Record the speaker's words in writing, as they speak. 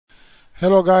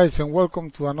Hello guys, and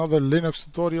welcome to another Linux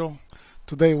tutorial.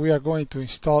 Today we are going to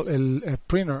install a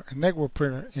printer, a network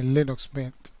printer in Linux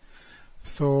Mint.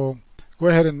 So go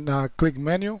ahead and click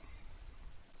menu,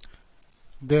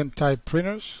 then type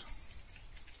printers,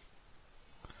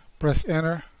 press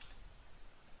enter.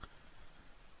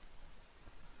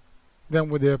 Then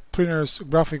when the printer's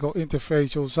graphical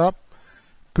interface shows up,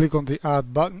 click on the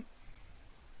add button.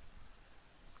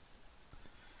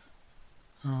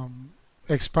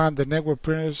 Expand the network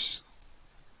printers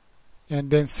and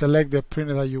then select the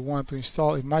printer that you want to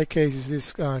install. In my case is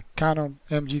this Canon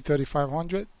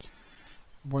MG3500.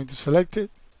 I'm going to select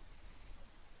it.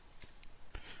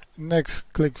 Next,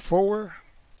 click forward,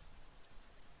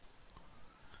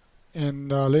 and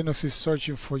Linux is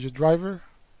searching for your driver.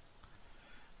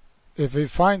 If it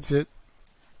finds it,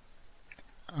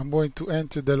 I'm going to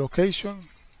enter the location.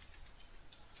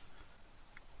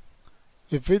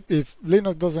 If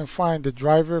Linux doesn't find the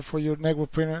driver for your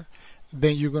network printer,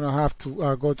 then you're going to have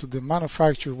to go to the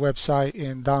manufacturer website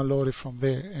and download it from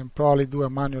there and probably do a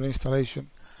manual installation.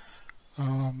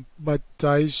 But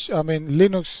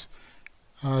Linux,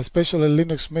 especially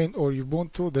Linux Mint or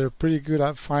Ubuntu, they're pretty good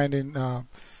at finding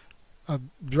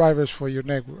drivers for your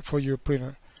network, for your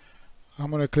printer.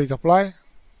 I'm going to click apply,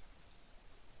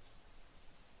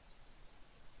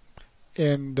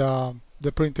 and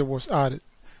the printer was added.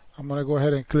 I'm going to go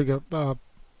ahead and click a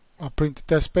print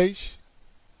test page.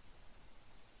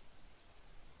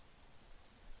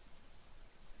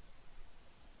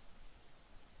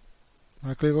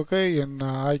 I click OK, and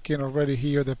I can already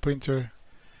hear the printer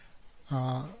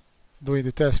doing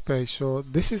the test page. So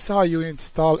this is how you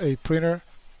install a printer,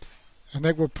 a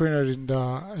network printer in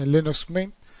Linux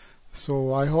Mint.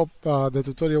 So I hope the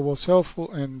tutorial was helpful,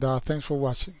 and thanks for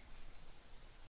watching.